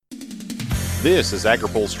This is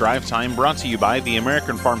AgriPulse Drive Time, brought to you by the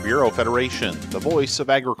American Farm Bureau Federation, the voice of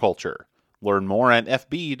agriculture. Learn more at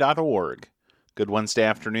fb.org. Good Wednesday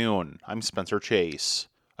afternoon. I'm Spencer Chase.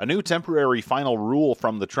 A new temporary final rule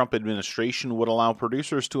from the Trump administration would allow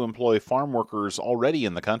producers to employ farm workers already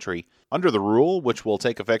in the country. Under the rule, which will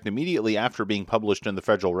take effect immediately after being published in the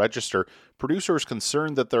Federal Register, producers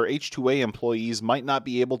concerned that their H-2A employees might not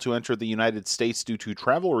be able to enter the United States due to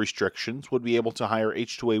travel restrictions would be able to hire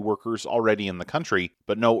H-2A workers already in the country,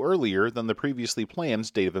 but no earlier than the previously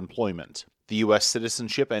planned date of employment. The U.S.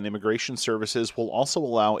 Citizenship and Immigration Services will also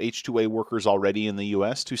allow H-2A workers already in the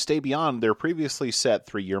U.S. to stay beyond their previously set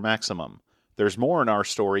 3-year maximum. There's more in our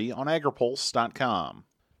story on agripulse.com.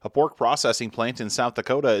 A pork processing plant in South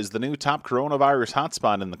Dakota is the new top coronavirus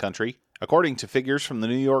hotspot in the country. According to figures from the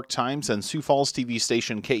New York Times and Sioux Falls TV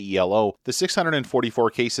station KELO, the 644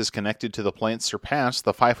 cases connected to the plant surpassed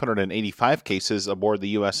the 585 cases aboard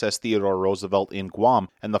the USS Theodore Roosevelt in Guam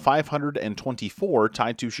and the 524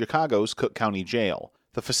 tied to Chicago's Cook County Jail.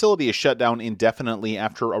 The facility is shut down indefinitely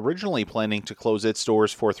after originally planning to close its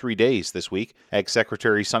doors for 3 days this week. Ag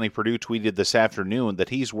Secretary Sonny Perdue tweeted this afternoon that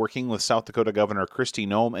he's working with South Dakota Governor Kristi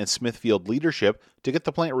Noem and Smithfield leadership to get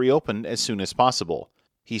the plant reopened as soon as possible.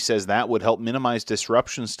 He says that would help minimize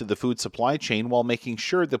disruptions to the food supply chain while making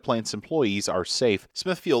sure the plant's employees are safe.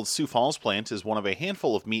 Smithfield's Sioux Falls plant is one of a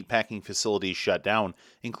handful of meat packing facilities shut down,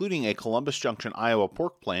 including a Columbus Junction, Iowa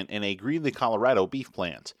pork plant and a Greeley, Colorado beef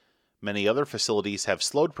plant. Many other facilities have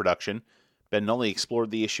slowed production. Ben Nuelle explored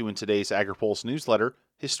the issue in today's AgriPulse newsletter.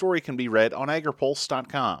 His story can be read on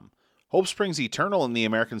agripulse.com. Hope springs eternal in the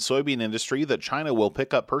American soybean industry that China will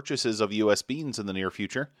pick up purchases of U.S. beans in the near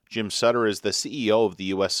future. Jim Sutter is the CEO of the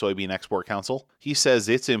U.S. Soybean Export Council. He says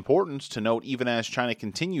it's important to note even as China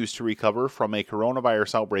continues to recover from a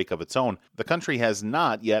coronavirus outbreak of its own, the country has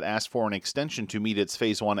not yet asked for an extension to meet its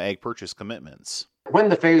Phase 1 ag purchase commitments. When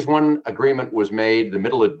the Phase 1 agreement was made the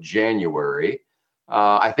middle of January,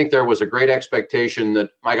 I think there was a great expectation that,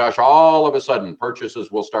 my gosh, all of a sudden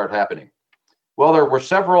purchases will start happening. Well, there were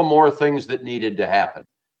several more things that needed to happen.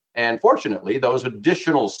 And fortunately, those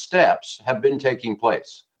additional steps have been taking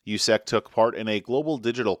place. USEC took part in a global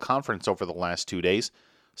digital conference over the last 2 days.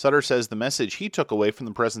 Sutter says the message he took away from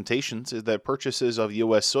the presentations is that purchases of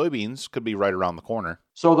U.S. soybeans could be right around the corner.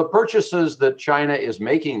 So the purchases that China is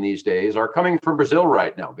making these days are coming from Brazil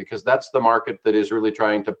right now, because that's the market that is really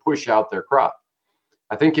trying to push out their crop.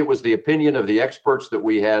 I think it was the opinion of the experts that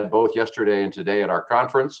we had both yesterday and today at our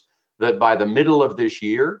conference that by the middle of this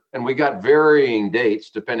year, and we got varying dates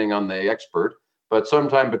depending on the expert, but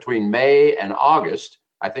sometime between May and August,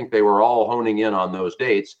 I think they were all honing in on those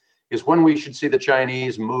dates, is when we should see the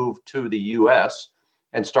Chinese move to the U.S.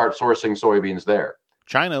 and start sourcing soybeans there.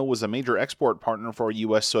 China was a major export partner for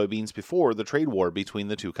U.S. soybeans before the trade war between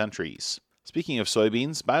the two countries. Speaking of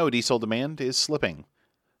soybeans, biodiesel demand is slipping.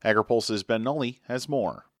 AgriPulse's Ben Nuelle has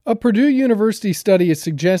more. A Purdue University study is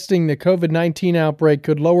suggesting the COVID-19 outbreak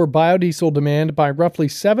could lower biodiesel demand by roughly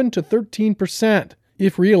 7 to 13%.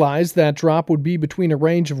 If realized, that drop would be between a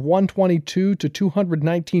range of 122 to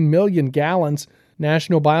 219 million gallons.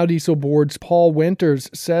 National Biodiesel Board's Paul Winters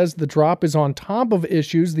says the drop is on top of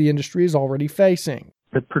issues the industry is already facing.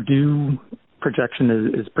 The Purdue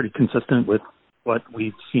projection is pretty consistent with what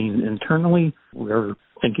we've seen internally. We're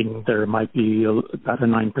thinking there might be about a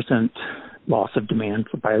 9% loss of demand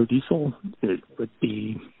for biodiesel. It would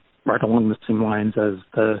be right along the same lines as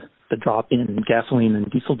the drop in gasoline and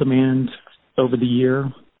diesel demand over the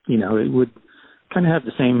year. It would kind of have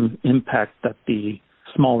the same impact that the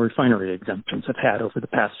small refinery exemptions have had over the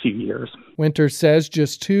past few years. Winters says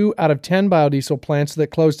just 2 out of 10 biodiesel plants that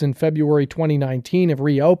closed in February 2019 have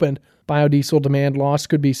reopened. Biodiesel demand loss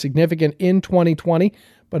could be significant in 2020,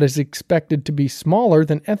 but is expected to be smaller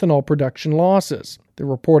than ethanol production losses. The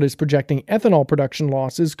report is projecting ethanol production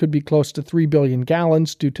losses could be close to 3 billion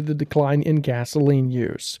gallons due to the decline in gasoline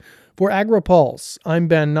use. For AgriPulse, I'm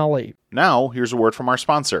Ben Nuelle. Now, here's a word from our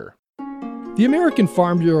sponsor. The American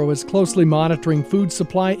Farm Bureau is closely monitoring food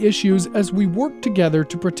supply issues as we work together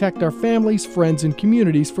to protect our families, friends, and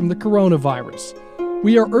communities from the coronavirus.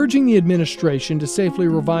 We are urging the administration to safely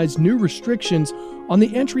revise new restrictions on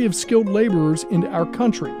the entry of skilled laborers into our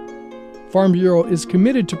country. Farm Bureau is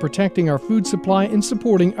committed to protecting our food supply and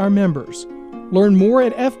supporting our members. Learn more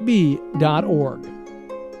at fb.org.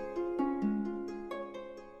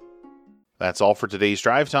 That's all for today's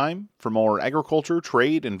Drive Time. For more agriculture,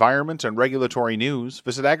 trade, environment, and regulatory news,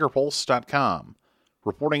 visit agripulse.com.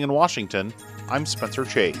 Reporting in Washington, I'm Spencer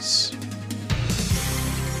Chase.